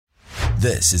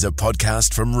This is a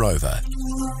podcast from Rover.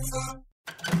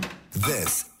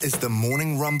 This is the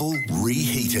Morning Rumble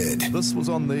Reheated. This was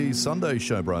on the Sunday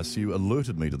show, Bryce. You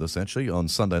alerted me to this, actually, on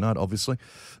Sunday night, obviously.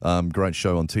 Great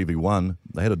show on TV1.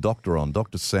 They had a doctor on,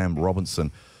 Dr. Sam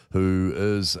Robinson, who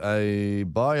is a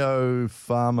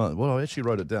biofarmer. Well, I actually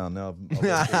wrote it down. Now,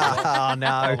 Oh,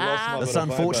 no. That's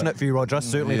unfortunate for you, Roger. I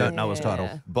certainly don't know his title.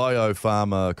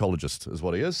 Biopharmacologist is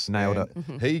what he is. Nailed it.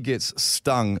 He gets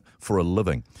stung for a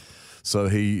living. So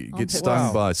he gets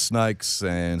stung by snakes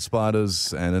and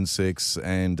spiders and insects,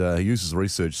 and he uses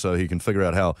research so he can figure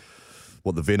out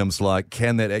what the venom's like.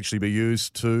 Can that actually be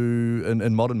used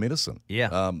in modern medicine?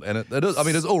 Yeah. And it is. I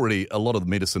mean, it's already a lot of the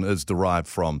medicine is derived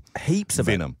from Heaps of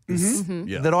venom. it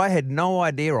Yeah. that I had no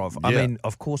idea of. I Yeah. mean,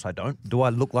 of course I don't. Do I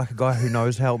look like a guy who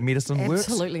knows how medicine works?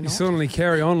 Absolutely You not. certainly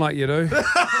carry on like you do.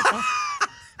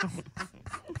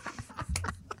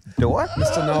 Do I?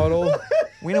 Mr. Know-it-all.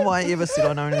 When have I ever said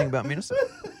I know anything about medicine?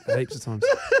 Heaps of times.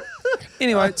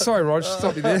 Anyway, sorry, Rog,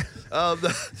 stop you there.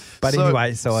 But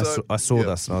anyway, so I saw yeah.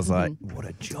 this and I was like, what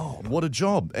a job. What a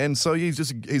job. And so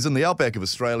he's in the outback of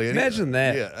Australia. And Imagine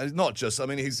that. Yeah, not just, I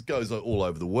mean, he goes all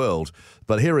over the world.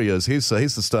 But here he is. Here's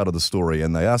the start of the story.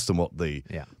 And they asked him what the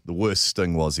worst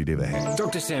sting was he'd ever had.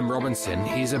 Dr. Sam Robinson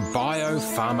is a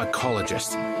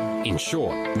biopharmacologist. In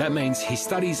short, that means he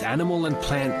studies animal and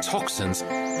plant toxins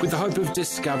with the hope of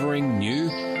discovering new,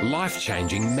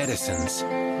 life-changing medicines.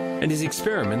 And his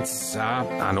experiments are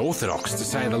unorthodox, to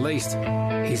say the least.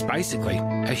 He's basically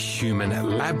a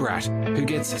human lab rat who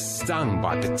gets stung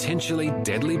by potentially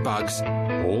deadly bugs,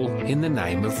 all in the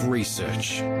name of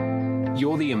research.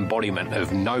 You're the embodiment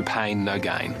of no pain, no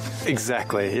gain.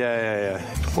 Exactly, yeah.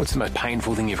 What's the most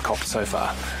painful thing you've copped so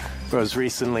far? I was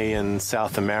recently in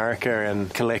South America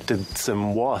and collected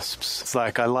some wasps. It's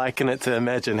like I liken it to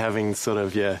imagine having sort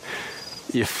of your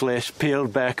flesh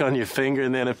peeled back on your finger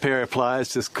and then a pair of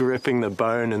pliers just gripping the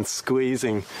bone and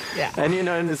squeezing. Yeah. And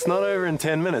and it's not over in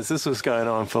 10 minutes. This was going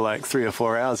on for like 3 or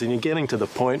 4 hours and you're getting to the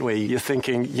point where you're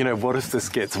thinking, what if this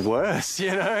gets worse,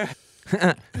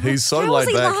 He's so How laid is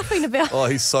he back. laughing about? Oh,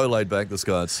 he's so laid back, this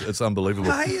guy. It's unbelievable.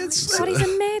 God, he's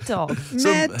a mad dog.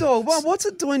 Mad dog. What's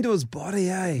it doing to his body,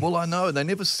 eh? Well, I know. They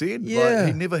never said. Yeah.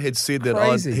 He never had said that.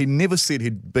 Crazy. He never said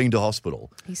he'd been to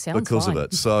hospital He sounds because fine. of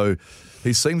it. So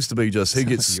he seems to be just, he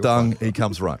gets stung, he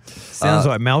comes right. Sounds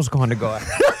like Mel's kind of guy.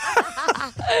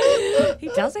 He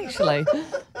does actually.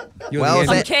 You're Well,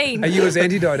 the I'm anti- keen. Are you his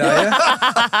antidote, are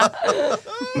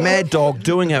you? Mad dog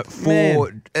doing it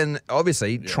for, and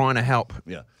obviously trying to help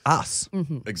Yeah. us.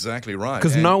 Exactly right.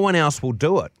 Because And- no one else will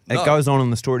do it. It No. goes on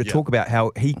in the story to Yeah. talk about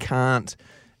how he can't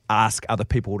ask other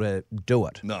people to do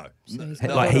it. No.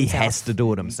 Like he has to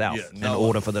do it himself Yeah, in no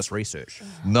order for this research.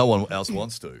 No one else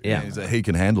wants to. Yeah. He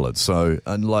can handle it. So,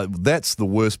 and that's the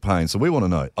worst pain. So we want to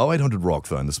know. 0800 Rock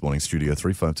phone this morning, studio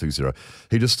 3520.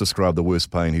 He just described the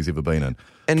worst pain he's ever been in.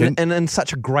 And in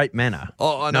such a great manner.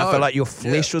 Oh, I I know. feel like your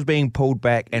flesh Yeah. was being pulled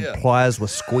back and Yeah. pliers were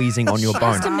squeezing on your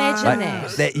bone. Just imagine that.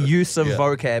 That use of Yeah.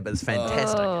 vocab is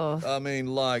fantastic. Oh,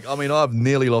 I've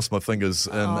nearly lost my fingers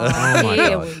in,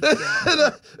 here we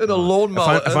go. in a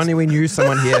lawnmower. If only we knew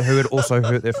someone here who had also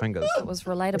hurt their fingers. It was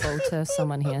relatable to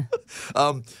someone here.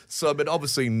 But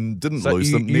obviously didn't So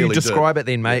lose you, them. you Nearly describe did. it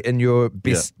then, mate, in your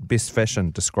best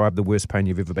fashion. Describe the worst pain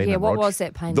you've ever been Yeah, in, what Rog. was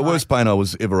that pain The like? worst pain I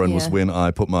was ever in was Yeah. when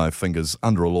I put my fingers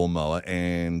under a lawnmower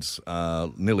and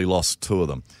nearly lost 2 of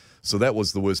them. So that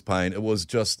was the worst pain. It was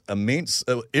just immense.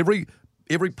 Every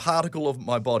particle of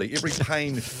my body, every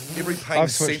pain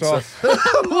I've switched sensor. off.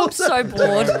 I'm so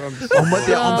bored. I'm with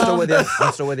you. I'm still with you.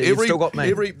 I'm still with you. You've still got me.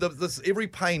 Every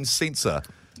pain sensor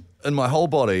in my whole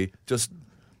body just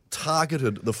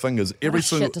targeted the fingers. Every What a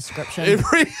single shit description.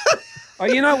 Every Oh,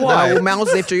 you know why? No,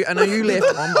 Mel's left you. I know you left.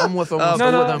 I'm with him. I'm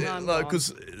still no, with him. no,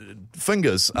 because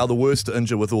fingers are the worst to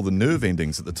injure with all the nerve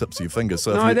endings at the tips of your fingers.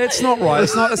 So if No, you- that's not right.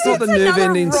 It's not the nerve another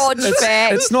endings. Rog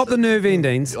fact. It's not the nerve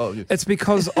endings. Oh, yeah. It's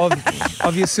because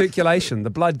of your circulation.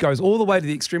 The blood goes all the way to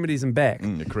the extremities and back.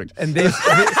 You're correct. And It's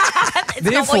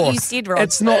not what you said, Rog.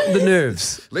 it's not the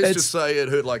nerves. Let's just say it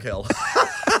hurt like hell.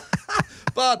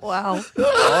 But Wow.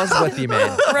 I was with you, man.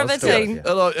 I was still with Riveting.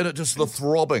 you. and it just the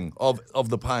throbbing of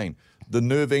the pain, the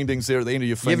nerve endings there at the end of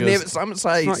your You've fingers. never. not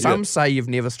Some say you've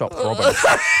never stopped throbbing.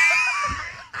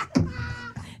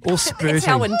 Or That's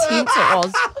how spurting. intense it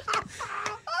was.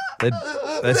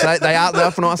 They say they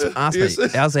often ask me,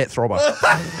 "How's that throbber?"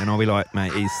 And I'll be like,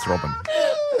 "Mate, he's throbbing."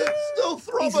 Still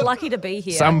He's throbbing. lucky to be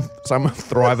here. Some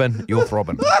thriving, you're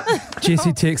throbbing.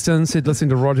 Jesse texted in, said listening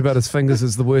to Roger about his fingers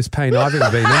is the worst pain I've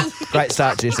ever been in. Great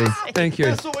start, Jesse. Thank you.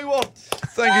 That's what we want.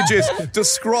 Thank you, Jess.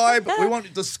 We want you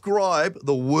to describe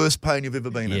the worst pain you've ever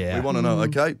been in. Yeah. We want to know,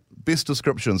 okay? best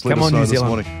descriptions. Let Come us on, know New this Zealand.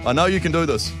 morning. I know you can do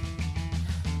this.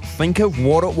 Think of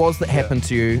what it was that happened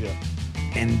to you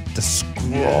and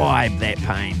describe that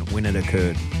pain when it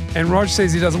occurred. And Rog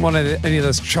says he doesn't want any of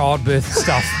this childbirth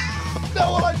stuff.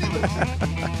 No, well, I never.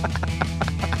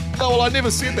 No, well, I never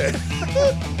said that.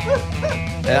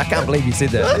 I can't believe you said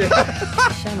that.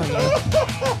 Shame on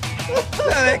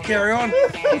you. Carry on.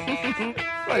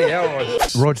 Bloody hell, Rog.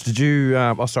 Rog, did you?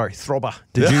 Throbber.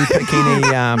 Did you pick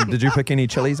any? Did you pick any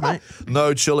chilies, mate?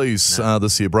 No chilies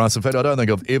this year, Bryce. In fact, I don't think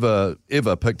I've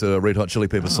ever picked a Red Hot Chili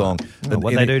Pepper song.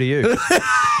 What they do to you?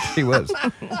 He was.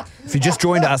 If you just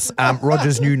joined us,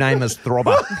 Roger's new name is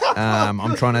Throbber.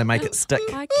 I'm trying to make it stick.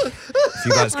 If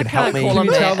you guys could help me. Can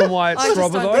you tell them why it's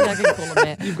Throbber, though? I can call him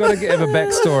that. You've got to have a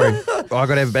backstory. Oh, I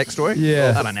got to have a backstory?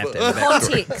 Yeah. I don't have to have a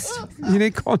backstory. Context. You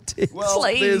need context. Well,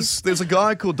 Please. there's a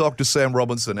guy called Dr. Sam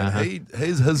Robinson, and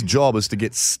his job is to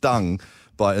get stung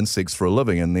by insects for a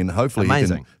living, and then hopefully he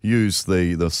Amazing. can use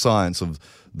the science of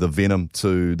the venom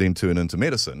to then turn into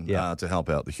medicine to help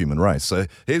out the human race. So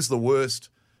here's the worst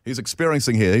he's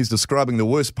experiencing here. He's describing the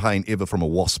worst pain ever from a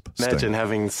wasp Imagine sting.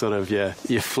 having sort of your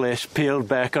flesh peeled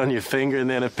back on your finger and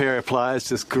then a pair of pliers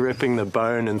just gripping the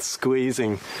bone and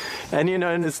squeezing. And,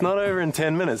 and it's not over in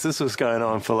 10 minutes. This was going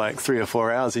on for like 3 or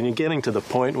 4 hours, and you're getting to the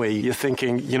point where you're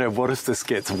thinking, what if this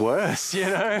gets worse,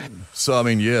 So, I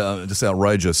mean, just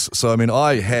outrageous. So, I mean,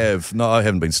 I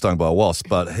haven't been stung by a wasp,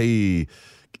 but I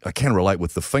can relate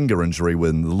with the finger injury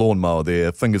when the lawnmower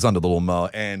there, fingers under the lawnmower,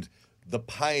 and the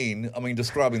pain, I mean,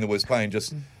 describing the worst pain,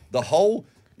 just your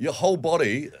whole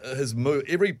body has moved,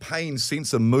 every pain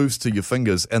sensor moves to your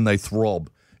fingers and they throb.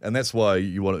 And that's why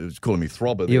you want to call me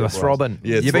Throbber. You were throbbing.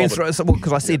 Yeah, you've been throbbing.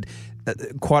 because I said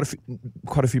quite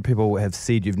a few people have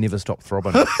said you've never stopped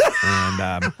throbbing,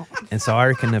 and so I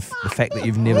reckon if the fact that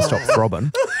you've never stopped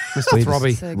throbbing, Mr.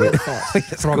 Throbby. It's a good thought.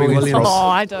 Throbby Williams. Oh,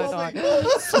 I don't know.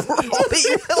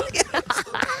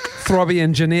 Throbby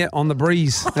and Jeanette on the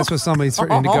breeze. That's where somebody's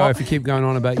threatening to go if you keep going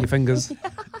on about your fingers.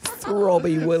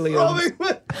 Throbby Williams.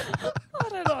 I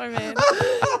don't know,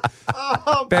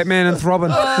 man. Batman and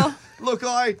Throbbing. Look,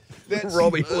 that's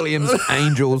Robbie Williams,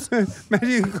 Angels. Maybe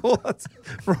you can call us,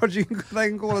 Roger, they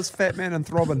can call us Fat Man and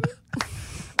Throbbing.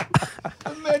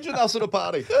 Imagine us at a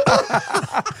party.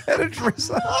 At a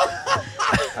dresser.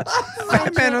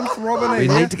 Fat Man and Throbbing. We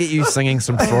need to get you singing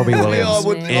some Throbby Williams. I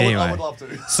would Anyway, love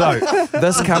to. so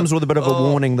this comes with a bit of a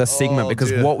warning, this segment, because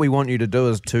dear. what we want you to do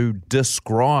is to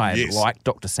describe, Yes. like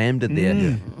Dr. Sam did there,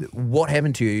 what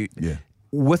happened to you. Yeah.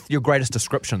 With your greatest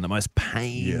description, the most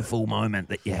painful moment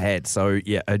that you had. So,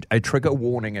 a trigger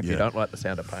warning if you don't like the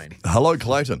sound of pain. Hello,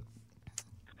 Clayton.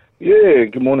 Yeah,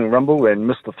 good morning, Rumble and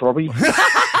Mr. Throbby.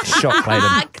 Shot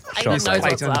Clayton. Clayton knows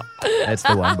what's up. That's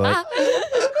the one, boy.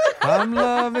 I'm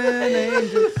loving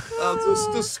Angel.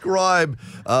 Just describe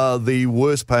the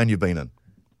worst pain you've been in.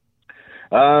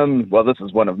 Well, this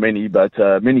is one of many, but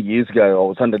many years ago I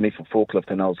was underneath a forklift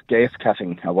and I was gas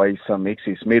cutting away some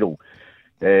excess metal.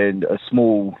 And a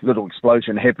small little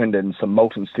explosion happened and some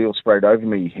molten steel sprayed over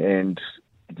me. And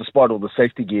despite all the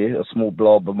safety gear, a small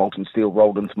blob of molten steel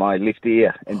rolled into my left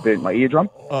ear and burnt my eardrum.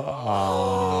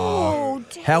 Oh,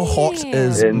 damn. How hot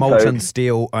is And molten so-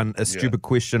 steel? A stupid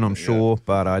question, I'm sure,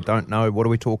 but I don't know. What are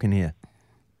we talking here?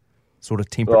 Sort of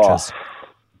temperatures?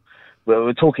 Well,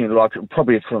 we're talking like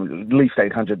probably from at least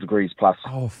 800 degrees plus.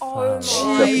 Oh,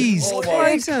 Jeez,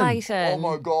 Clayton. Oh,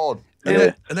 my God.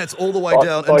 And that's all the way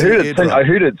down I into heard the it. I eardrum.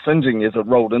 heard it singeing as it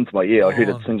rolled into my ear. I heard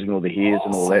it singeing all the hairs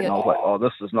and all that, and I was like, "Oh,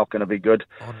 this is not going to be good."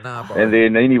 Oh, no, bro. And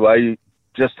then anyway,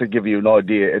 just to give you an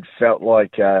idea, it felt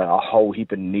like a whole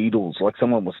heap of needles, like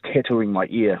someone was tattooing my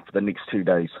ear for the next 2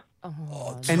 days.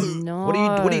 And No. What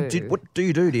do you do? Do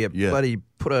you bloody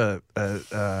put a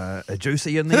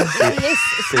juicy in there?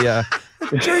 Yes.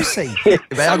 Juicy. How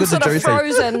Some good's a sort of juicy?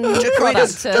 frozen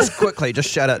product Just quickly, just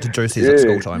shout out to Juicy's at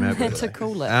school time. How good are to they?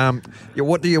 cool it.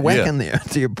 What do you whack in there?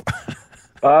 Do you?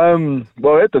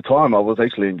 Well, at the time, I was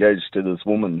actually engaged to this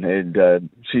woman, and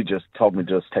she just told me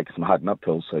just take some harden up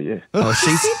pills. So yeah. Oh,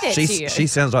 said that to you? she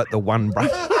sounds like the one, bro.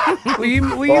 were you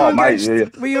Oh, mate, engaged?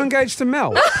 yeah. Were you engaged to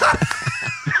Mel?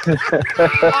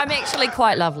 I'm actually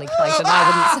quite lovely, Clayton.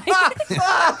 I wouldn't say.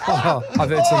 Oh, I've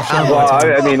heard some show. Well,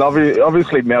 I mean,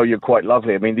 obviously, Mel, you're quite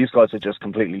lovely. I mean, these guys are just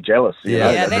completely jealous. you Yeah.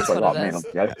 know? Yeah, They're that's just what like, it "Oh,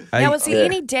 is. man, Now, was there Yeah.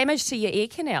 any damage to your ear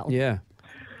canal? Yeah.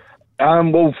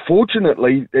 Well,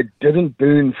 fortunately, it didn't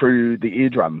burn through the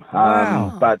eardrum.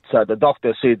 Wow. But the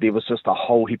doctor said there was just a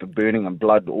whole heap of burning and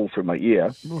blood all through my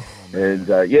ear. And,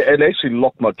 it actually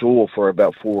locked my jaw for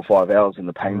about 4 or 5 hours in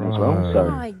the pain as well. Oh So,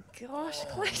 my gosh. gosh,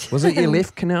 Clayton. Was it your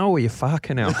left canal or your far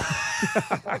canal?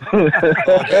 I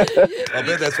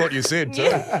bet that's what you said too.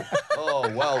 Oh,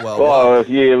 wow. Oh,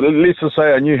 yeah. Let's just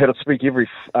say I knew how to speak every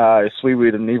swear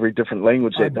word in every different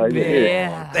language that day.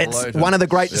 Yeah. That's one of the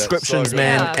great descriptions, so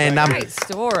man. Yeah, And great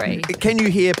story. can you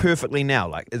hear perfectly now?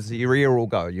 Like, is your ear all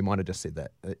go? You might have just said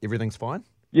that. Everything's fine?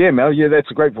 Yeah, Mel. Yeah,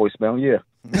 that's a great voice, Mel. Yeah.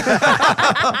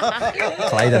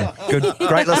 Clayton. Good.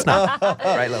 Great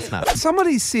listener.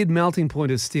 Somebody said melting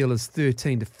point of steel is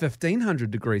 13 to 1500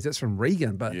 degrees. That's from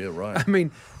Regan. But Yeah, right. I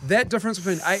mean, that difference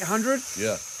between 800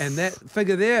 Yeah. and that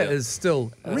figure there is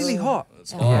still really hot.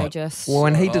 Outrageous. Well,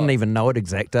 and he didn't even know it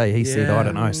exact day. He said, Yeah. I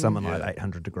don't know, something like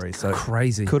 800 degrees. So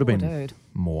Crazy. could have Poor been dude.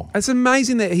 more. It's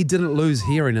amazing that he didn't lose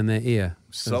hearing in that ear.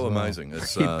 So amazing.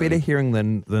 It's He had better hearing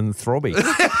than Throbby.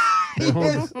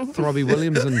 Throbby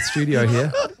Williams in the studio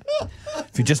here.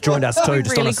 If you just joined us Are too, we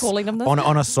just really on, calling him this?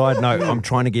 on a side note, I'm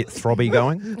trying to get Throbby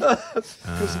going.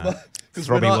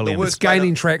 Throbby Williams. It's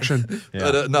gaining traction.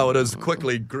 No, it is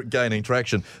quickly gaining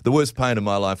traction. The worst pain in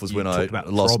my life was when I talked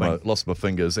about lost throbbing. my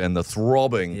fingers and the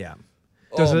throbbing. Yeah.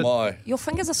 Does Oh it- my! Your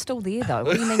fingers are still there, though.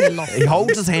 What do you mean you lost He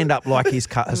holds his hand up like he's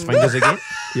cut his fingers again.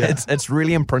 Yeah. It's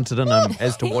really imprinted in him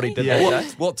as to what he did that day.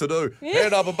 What to do?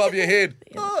 Hand up above your head.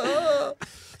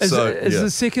 Is the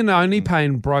second only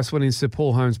pain Bryce winning Sir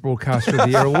Paul Holmes Broadcaster of the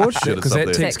Year award? Shit, it's Because up that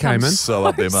there. text That comes came in. So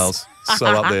up there, Miles. So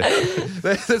up there.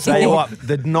 That's Tell you all. what,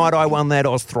 the night I won that, I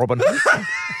was throbbing.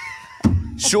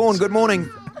 Sean, good morning.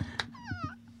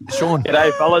 Sean.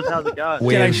 G'day, fellas. How's it going?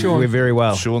 G'day, Sean. We're very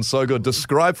well. Sean, so good.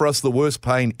 Describe for us the worst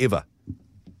pain ever.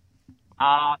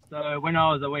 So when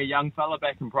I was a wee young fella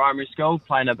back in primary school,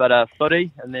 playing a bit of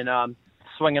footy and then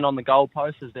swinging on the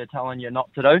goalpost as they're telling you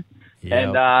not to do.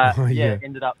 Yeah. And, Yeah.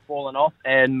 ended up falling off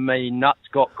and my nuts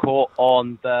got caught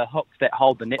on the hooks that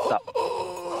hold the nets up.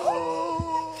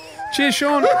 Cheers,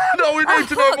 Sean. No, we need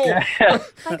to know more.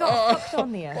 They got hooked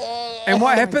on there. And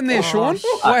what happened there, Sean?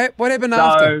 What happened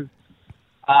after?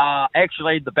 So,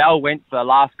 actually, the bell went for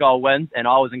last goal wins, and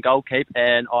I was in goalkeep,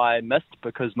 and I missed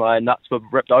because my nuts were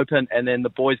ripped open, and then the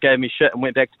boys gave me shit and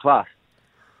went back to class.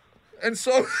 And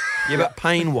so, Yeah, but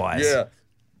pain-wise. yeah.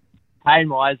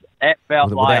 Pain-wise, it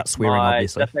felt Without like swearing,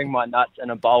 obviously. dipping my nuts in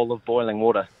a bowl of boiling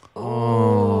water.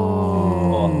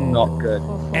 Oh, not good.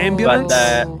 Ambulance?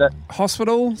 But,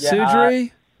 Hospital? Yeah,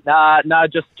 Surgery? no,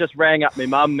 just rang up my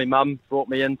mum. My mum brought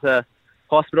me into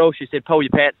hospital. She said, pull your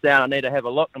pants down, I need to have a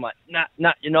look. I'm like, nah,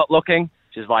 you're not looking.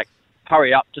 She's like,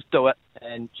 hurry up, just do it.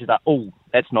 And she's like, oh,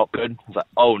 that's not good. I was like,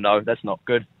 oh, no, that's not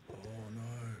good.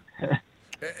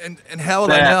 And how are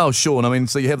they now, Sean? I mean,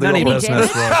 so you have the None of your old-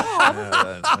 business,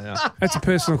 right? That's a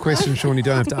personal question, Sean. You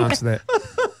don't have to answer that.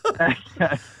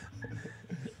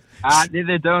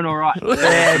 They're doing all right.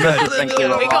 Yeah, good. Thank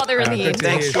you. We got there in the end.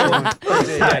 Thanks, Sean. What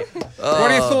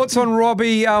are your thoughts on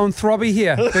Robbie on Throbby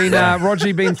here?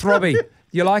 Roger being Throbby.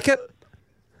 You like it?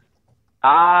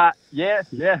 Yeah.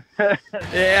 Yeah,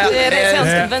 that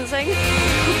sounds convincing.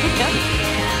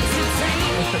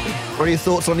 What are your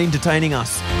thoughts on entertaining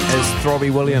us as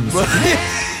Throbby Williams?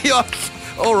 Yeah,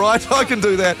 all right, I can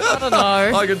do that. I don't know.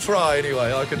 I can try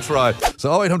anyway. I can try.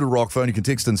 So 0800 Rock phone. You can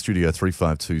text in studio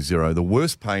 3520. The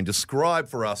worst pain. Describe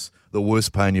for us the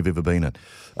worst pain you've ever been in.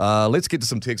 Let's get to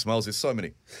some text mails. There's so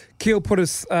many. Keel put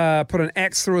an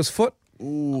axe through his foot.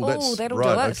 Ooh, Oh, that'll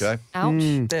right, do it. Okay.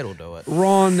 Ouch. That'll do it.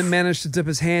 Ron managed to dip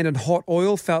his hand in hot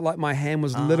oil. Felt like my hand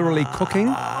was literally cooking.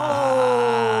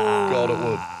 God, it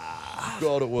would.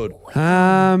 God, it would.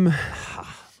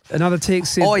 Another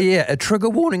text said, Oh, yeah, a trigger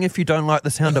warning if you don't like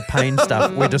the sound of pain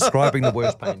stuff. We're describing the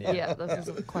worst pain. Yeah, this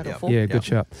is quite awful. yeah, good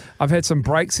shout. I've had some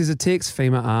breaks as a text,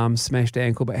 femur arm, smashed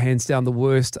ankle, but hands down the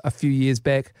worst a few years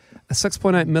back. A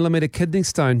 6.8 millimeter kidney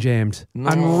stone jammed.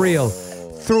 Unreal.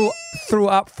 Threw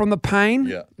up from the pain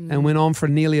Yeah. and went on for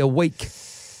nearly a week.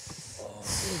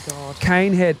 God.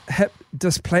 Kane had hip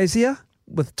dysplasia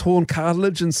with torn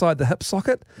cartilage inside the hip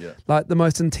socket. Yeah. Like the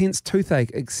most intense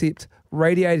toothache, except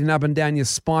radiating up and down your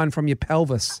spine from your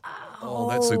pelvis.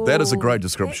 Oh, that is a great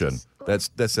description.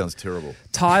 That sounds terrible.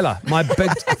 Tyler, my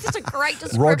big... That's a great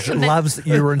Rog description. loves that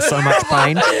you're in so much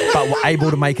pain, but we're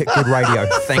able to make it good radio.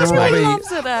 Thanks, He Robbie. mate.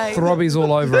 loves it, eh? Throbby's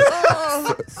all over it.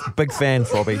 Big fan,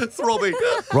 Throbby. Throbby.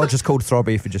 Roger's called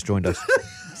Throbby if you just joined us.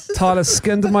 Tyler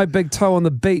skinned my big toe on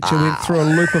the beach and went through a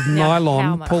loop of Now, how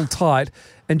nylon, much? pulled tight,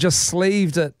 and just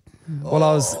sleeved it while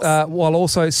I was while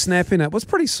also snapping it. It was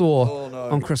pretty sore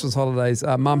on Christmas holidays.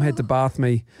 Mum had to bath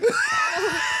me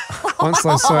once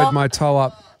they sewed my toe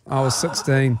up. I was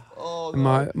 16.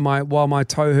 And while my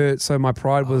toe hurt, so my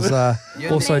pride was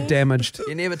also damaged.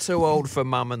 You're never too old for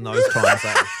mum in those times,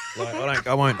 eh? Like,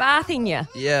 I won't. Bathing you.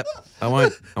 Yeah, I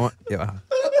won't. Yeah.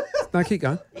 No, keep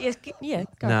going. Yeah,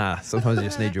 go. Nah, sometimes you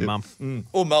just need your mum.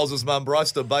 Or Miles's mum,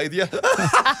 Bryce, to bathe you.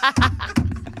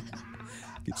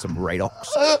 Get some Radox.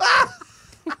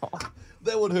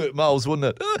 That would hurt Miles,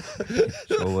 wouldn't it?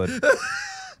 Sure would.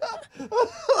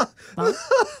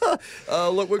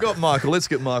 Look, we've got Michael. Let's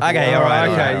get Michael. Okay, all right.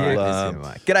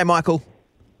 Okay, G'day, Michael.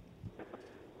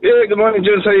 Yeah, good morning,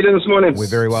 gents. How you doing this morning? We're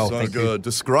very well, So thank good. you.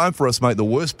 Describe for us, mate, the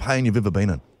worst pain you've ever been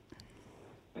in.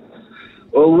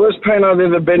 Well, the worst pain I've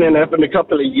ever been in happened a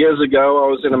couple of years ago. I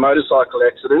was in a motorcycle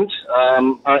accident.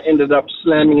 I ended up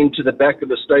slamming into the back of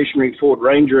a stationary Ford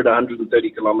Ranger at 130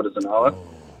 kilometres an hour.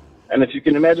 And if you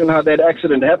can imagine how that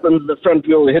accident happens, the front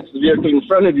wheel hits the vehicle in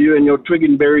front of you and your twig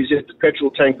and berries hit the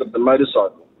petrol tank of the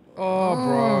motorcycle. Oh,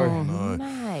 bro.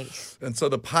 Nice. And so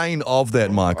the pain of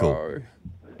that, Michael.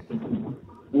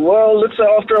 Well, let's say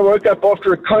after I woke up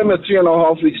after a coma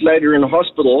 3.5 weeks later in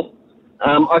hospital,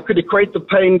 I could equate the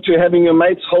pain to having your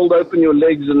mates hold open your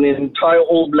legs and the entire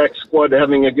All Black squad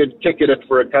having a good kick at it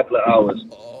for a couple of hours.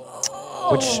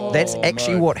 That's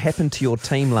actually what happened to your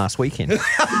team last weekend. Like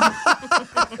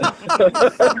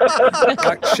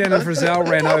Shannon Frizzell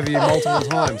ran over you multiple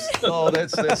times. Oh,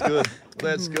 that's good.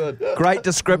 That's good. Great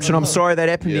description. I'm sorry that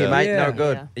happened to you, mate. Yeah. No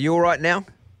good. Yeah. Are you all right now?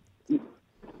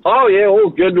 Oh, yeah,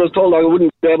 all good. I was told I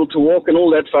wouldn't be able to walk and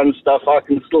all that fun stuff. I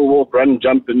can still walk, run,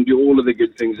 jump, and do all of the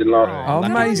good things in life. Oh,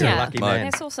 amazing. Yeah, Lucky man.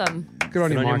 that's awesome. Good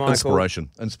on you, Michael. Inspiration,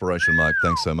 Mike.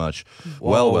 Thanks so much.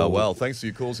 Well. Thanks for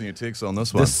your calls and your texts on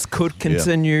this one. This could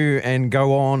continue and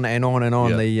go on and on and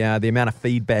on. Yeah. The amount of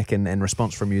feedback and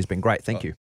response from you has been great. Thank you.